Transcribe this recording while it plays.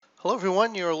Hello,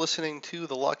 everyone. You're listening to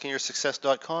the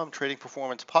LockInYourSuccess.com Trading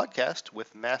Performance Podcast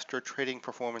with Master Trading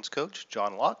Performance Coach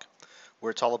John Locke,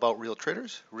 where it's all about real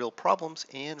traders, real problems,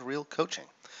 and real coaching.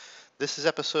 This is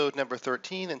episode number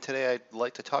 13, and today I'd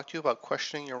like to talk to you about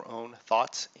questioning your own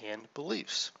thoughts and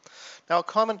beliefs. Now, a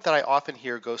comment that I often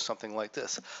hear goes something like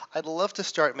this: I'd love to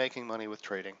start making money with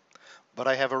trading, but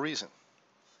I have a reason.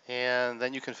 And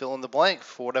then you can fill in the blank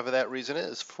for whatever that reason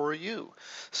is for you.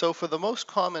 So for the most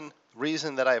common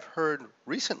reason that I've heard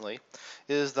recently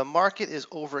is the market is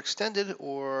overextended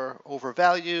or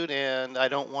overvalued and I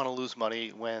don't want to lose money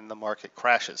when the market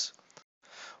crashes.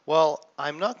 Well,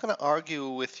 I'm not going to argue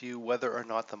with you whether or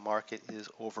not the market is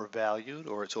overvalued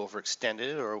or it's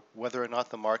overextended or whether or not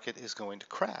the market is going to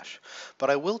crash. But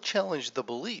I will challenge the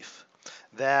belief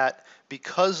that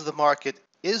because the market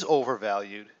is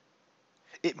overvalued,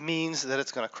 it means that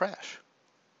it's going to crash.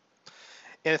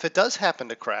 And if it does happen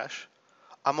to crash,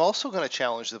 I'm also going to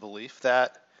challenge the belief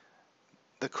that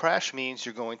the crash means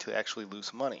you're going to actually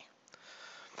lose money.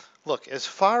 Look, as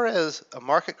far as a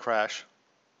market crash,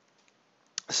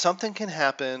 something can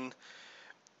happen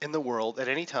in the world at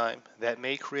any time that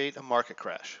may create a market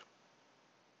crash.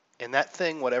 And that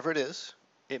thing, whatever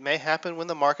it may happen when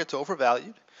the market's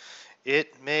overvalued.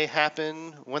 It may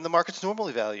happen when the market's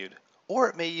normally valued, or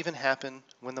it may even happen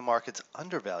when the market's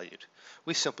undervalued.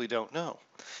 We simply don't know.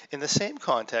 In the same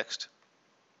context,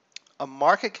 a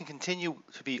market can continue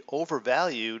to be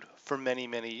overvalued for many,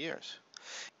 many years.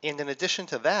 And in addition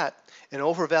to that, an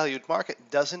overvalued market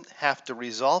doesn't have to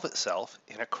resolve itself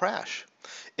in a crash.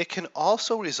 It can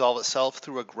also resolve itself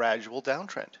through a gradual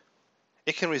downtrend.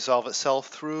 It can resolve itself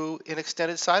through an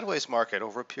extended sideways market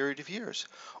over a period of years,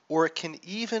 or it can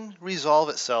even resolve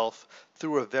itself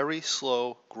through a very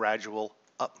slow, gradual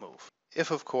up move,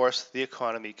 if of course the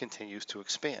economy continues to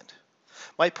expand.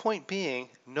 My point being,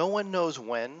 no one knows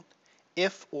when,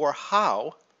 if, or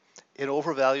how an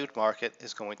overvalued market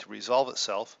is going to resolve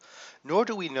itself, nor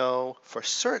do we know for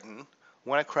certain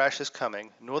when a crash is coming,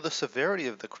 nor the severity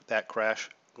of that crash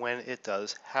when it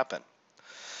does happen.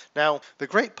 Now, the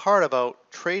great part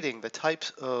about trading the types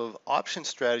of option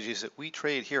strategies that we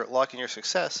trade here at Lock In Your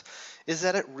Success is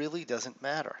that it really doesn't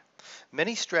matter.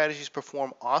 Many strategies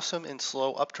perform awesome in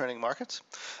slow uptrending markets.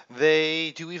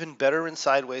 They do even better in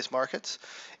sideways markets.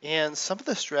 And some of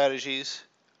the strategies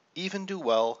even do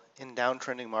well in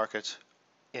downtrending markets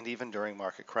and even during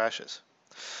market crashes.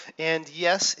 And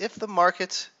yes, if the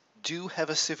markets do have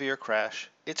a severe crash,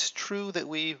 it's true that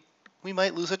we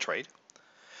might lose a trade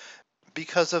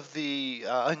because of the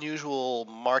unusual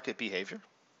market behavior.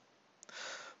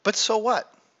 But so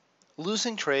what?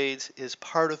 Losing trades is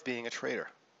part of being a trader.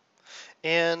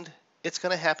 And it's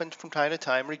going to happen from time to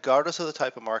time, regardless of the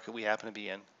type of market we happen to be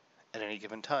in at any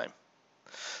given time.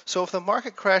 So if the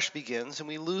market crash begins and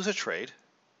we lose a trade,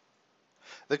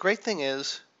 the great thing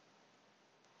is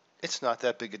it's not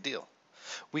that big a deal.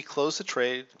 We close the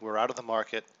trade, we're out of the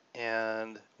market,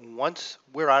 and once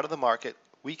we're out of the market,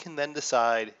 we can then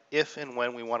decide if and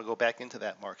when we want to go back into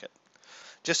that market.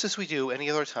 Just as we do any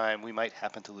other time we might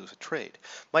happen to lose a trade.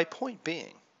 My point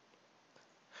being,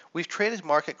 we've traded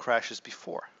market crashes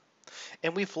before,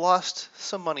 and we've lost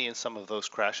some money in some of those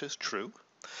crashes, true.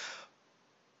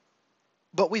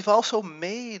 But we've also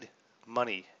made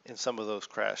money in some of those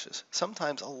crashes,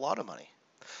 sometimes a lot of money.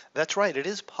 That's right, it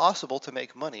is possible to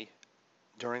make money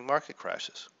during market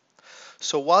crashes.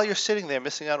 So while you're sitting there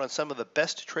missing out on some of the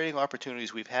best trading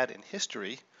opportunities we've had in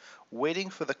history, waiting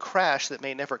for the crash that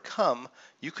may never come,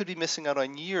 you could be missing out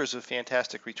on years of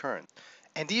fantastic return.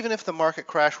 And even if the market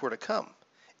crash were to come,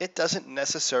 it doesn't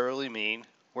necessarily mean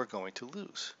we're going to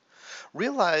lose.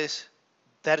 Realize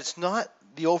that it's not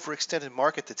the overextended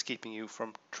market that's keeping you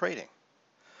from trading.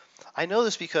 I know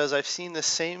this because I've seen the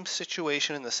same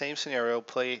situation and the same scenario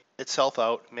play itself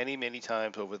out many, many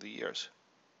times over the years.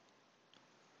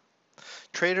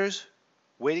 Traders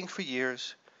waiting for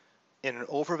years in an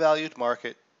overvalued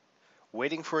market,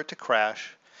 waiting for it to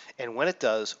crash, and when it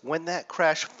does, when that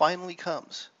crash finally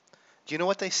comes, do you know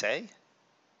what they say?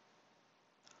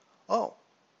 Oh,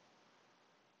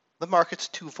 the market's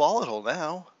too volatile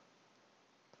now.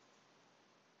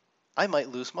 I might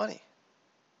lose money.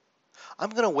 I'm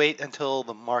going to wait until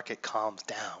the market calms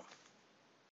down.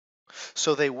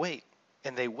 So they wait,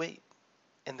 and they wait,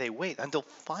 and they wait until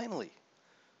finally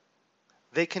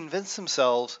they convince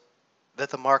themselves that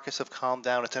the markets have calmed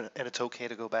down and it's okay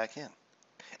to go back in.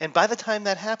 And by the time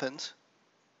that happens,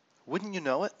 wouldn't you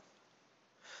know it?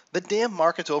 The damn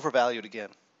market's overvalued again.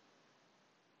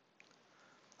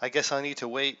 I guess I need to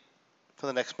wait for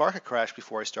the next market crash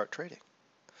before I start trading.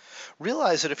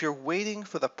 Realize that if you're waiting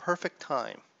for the perfect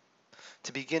time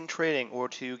to begin trading or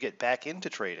to get back into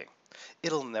trading,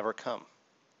 it'll never come.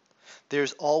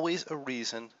 There's always a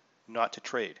reason not to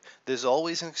trade. There's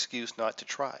always an excuse not to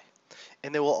try.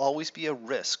 And there will always be a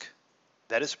risk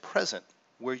that is present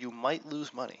where you might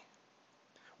lose money,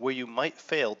 where you might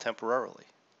fail temporarily.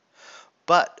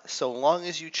 But so long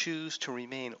as you choose to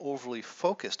remain overly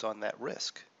focused on that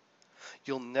risk,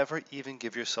 you'll never even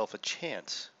give yourself a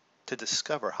chance to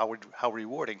discover how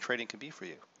rewarding trading can be for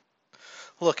you.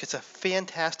 Look, it's a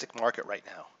fantastic market right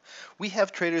now. We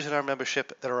have traders in our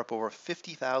membership that are up over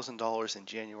 $50,000 in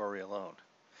January alone.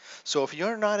 So if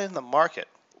you're not in the market,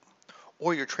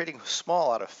 or you're trading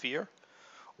small out of fear,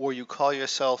 or you call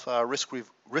yourself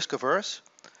risk averse,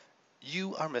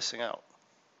 you are missing out.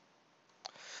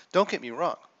 Don't get me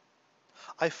wrong.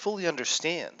 I fully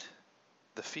understand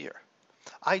the fear.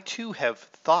 I too have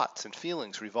thoughts and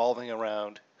feelings revolving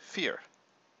around fear,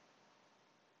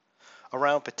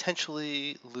 around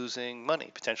potentially losing money,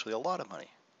 potentially a lot of money,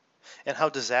 and how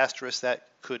disastrous that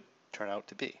could turn out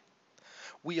to be.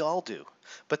 We all do.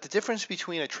 But the difference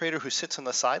between a trader who sits on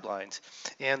the sidelines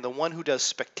and the one who does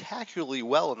spectacularly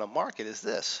well in the market is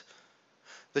this.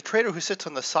 The trader who sits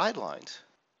on the sidelines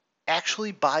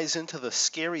actually buys into the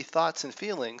scary thoughts and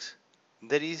feelings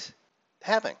that he's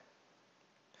having.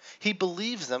 He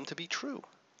believes them to be true.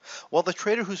 While the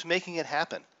trader who's making it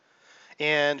happen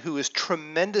and who is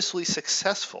tremendously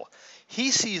successful,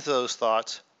 he sees those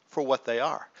thoughts for what they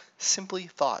are, simply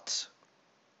thoughts.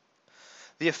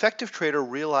 The effective trader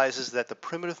realizes that the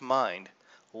primitive mind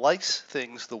likes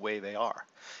things the way they are.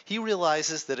 He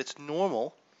realizes that it's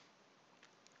normal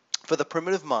for the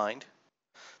primitive mind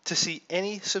to see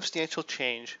any substantial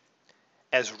change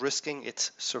as risking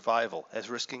its survival, as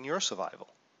risking your survival.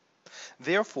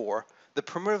 Therefore, the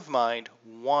primitive mind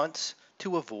wants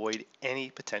to avoid any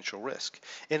potential risk,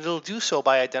 and it'll do so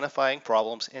by identifying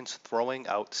problems and throwing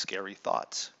out scary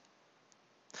thoughts.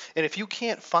 And if you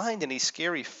can't find any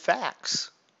scary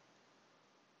facts,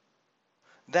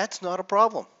 that's not a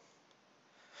problem,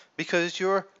 because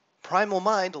your primal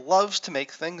mind loves to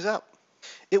make things up.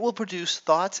 It will produce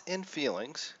thoughts and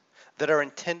feelings that are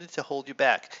intended to hold you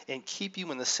back and keep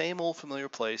you in the same old familiar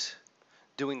place,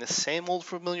 doing the same old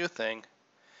familiar thing,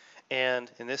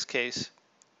 and in this case,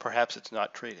 perhaps it's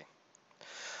not trading.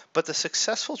 But the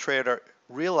successful trader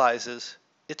realizes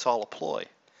it's all a ploy.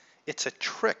 It's a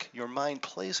trick your mind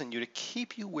plays on you to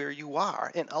keep you where you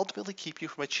are and ultimately keep you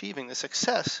from achieving the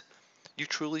success you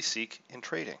truly seek in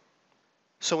trading.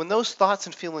 So when those thoughts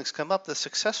and feelings come up, the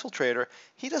successful trader,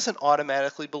 he doesn't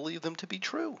automatically believe them to be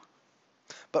true,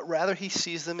 but rather he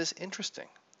sees them as interesting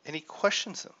and he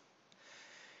questions them.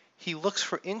 He looks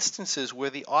for instances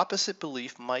where the opposite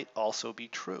belief might also be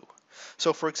true.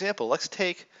 So for example, let's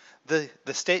take the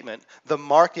statement, the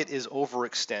market is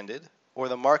overextended or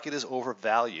the market is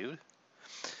overvalued,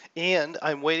 and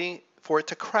I'm waiting for it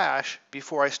to crash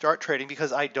before I start trading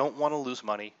because I don't want to lose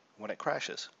money when it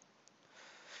crashes.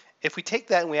 If we take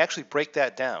that and we actually break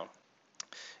that down,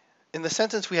 in the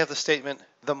sentence we have the statement,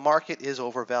 the market is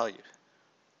overvalued.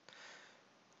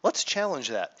 Let's challenge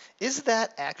that. Is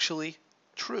that actually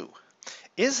true?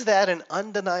 Is that an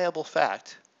undeniable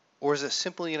fact, or is it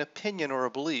simply an opinion or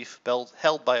a belief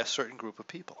held by a certain group of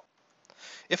people?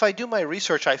 If I do my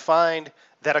research, I find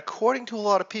that according to a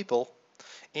lot of people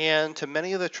and to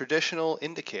many of the traditional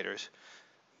indicators,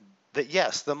 that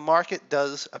yes, the market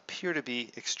does appear to be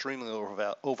extremely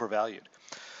overvalued.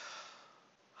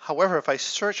 However, if I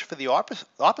search for the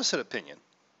opposite opinion,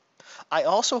 I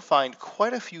also find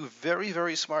quite a few very,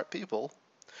 very smart people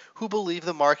who believe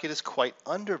the market is quite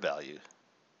undervalued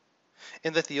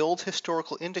and that the old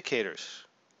historical indicators,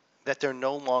 that they're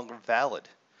no longer valid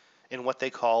in what they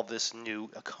call this new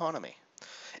economy.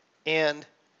 And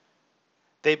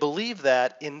they believe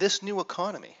that in this new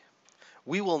economy,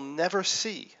 we will never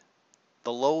see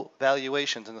the low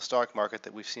valuations in the stock market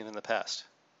that we've seen in the past.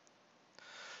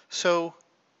 So,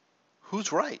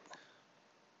 who's right?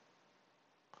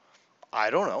 I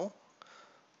don't know.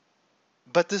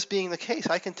 But this being the case,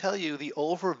 I can tell you the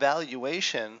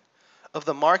overvaluation of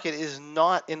the market is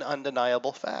not an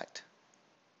undeniable fact.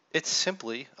 It's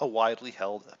simply a widely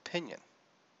held opinion.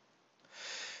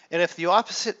 And if the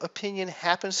opposite opinion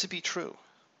happens to be true,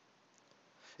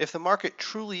 if the market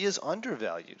truly is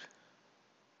undervalued,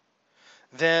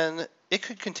 then it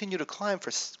could continue to climb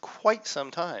for quite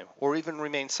some time, or even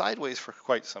remain sideways for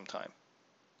quite some time.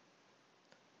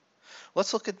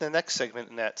 Let's look at the next segment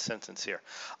in that sentence here.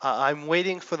 I'm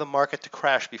waiting for the market to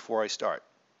crash before I start.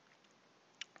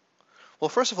 Well,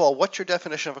 first of all, what's your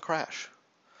definition of a crash?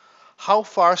 How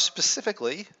far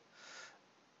specifically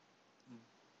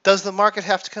does the market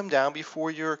have to come down before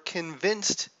you're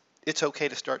convinced it's okay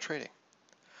to start trading?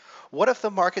 What if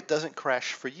the market doesn't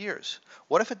crash for years?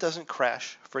 What if it doesn't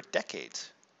crash for decades?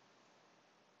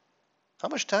 How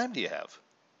much time do you have?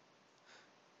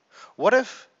 What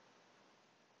if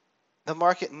the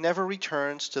market never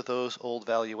returns to those old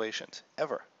valuations,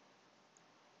 ever?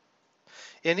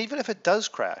 And even if it does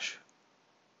crash,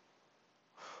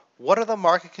 what are the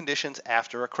market conditions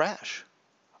after a crash?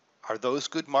 Are those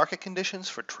good market conditions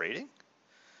for trading?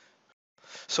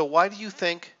 So why do you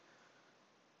think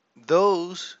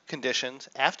those conditions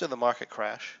after the market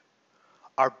crash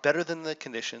are better than the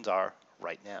conditions are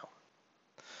right now?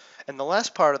 And the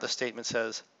last part of the statement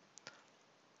says,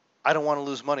 I don't want to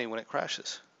lose money when it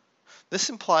crashes. This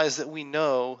implies that we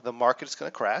know the market is going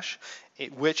to crash,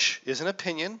 which is an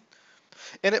opinion,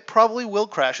 and it probably will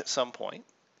crash at some point.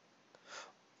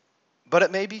 But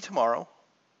it may be tomorrow.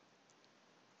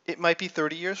 It might be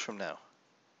 30 years from now.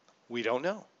 We don't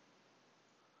know.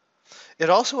 It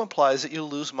also implies that you'll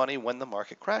lose money when the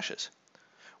market crashes,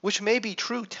 which may be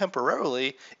true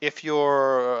temporarily if you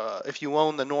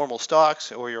own the normal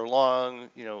stocks or you're long,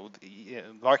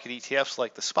 market ETFs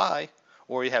like the SPY,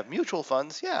 or you have mutual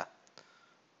funds, yeah.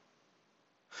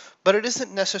 But it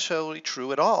isn't necessarily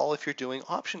true at all if you're doing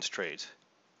options trades.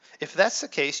 If that's the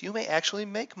case, you may actually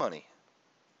make money.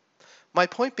 My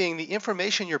point being, the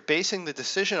information you're basing the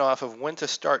decision off of when to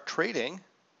start trading,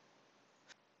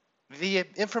 the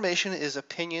information is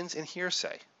opinions and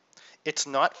hearsay. It's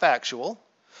not factual,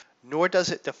 nor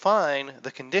does it define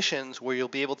the conditions where you'll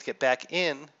be able to get back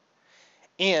in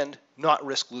and not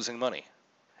risk losing money.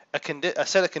 A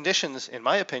set of conditions, in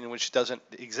my opinion, which doesn't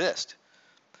exist.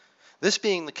 This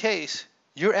being the case,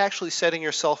 you're actually setting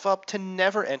yourself up to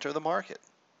never enter the market.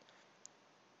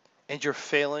 And you're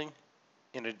failing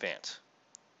in advance.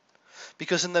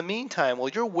 Because in the meantime, while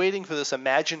you're waiting for this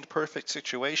imagined perfect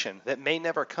situation that may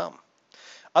never come,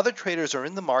 other traders are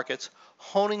in the markets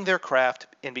honing their craft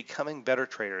and becoming better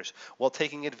traders while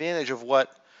taking advantage of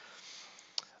what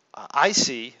I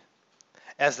see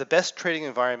as the best trading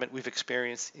environment we've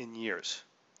experienced in years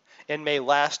and may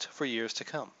last for years to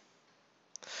come.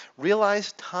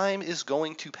 Realize time is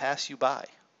going to pass you by.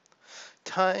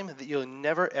 Time that you're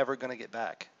never ever going to get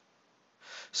back.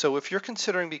 So if you're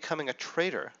considering becoming a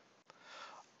trader,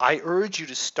 I urge you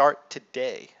to start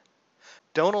today.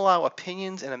 Don't allow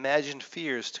opinions and imagined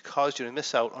fears to cause you to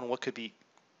miss out on what could be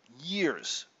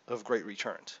years of great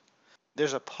returns.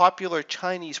 There's a popular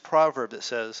Chinese proverb that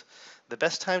says, the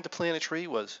best time to plant a tree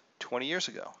was 20 years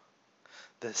ago.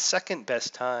 The second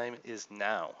best time is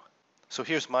now. So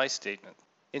here's my statement.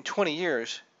 In 20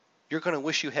 years, you're going to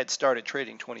wish you had started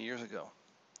trading 20 years ago,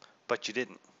 but you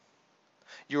didn't.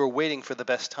 You were waiting for the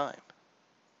best time.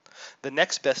 The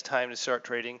next best time to start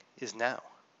trading is now.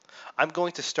 I'm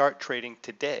going to start trading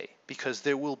today because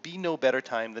there will be no better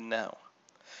time than now.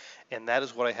 And that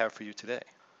is what I have for you today.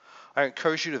 I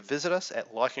encourage you to visit us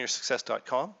at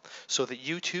lockingyoursuccess.com so that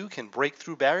you too can break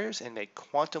through barriers and make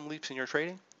quantum leaps in your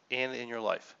trading and in your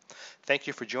life. Thank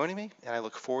you for joining me, and I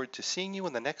look forward to seeing you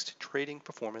in the next Trading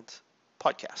Performance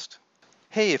podcast.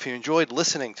 Hey, if you enjoyed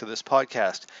listening to this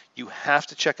podcast, you have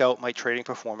to check out my Trading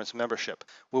Performance membership,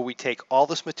 where we take all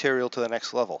this material to the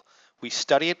next level. We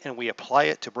study it and we apply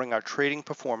it to bring our trading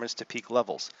performance to peak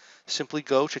levels. Simply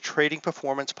go to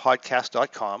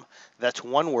tradingperformancepodcast.com, that's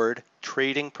one word,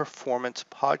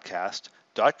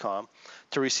 tradingperformancepodcast.com,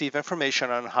 to receive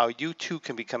information on how you too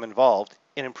can become involved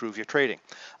and improve your trading.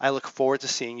 I look forward to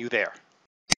seeing you there.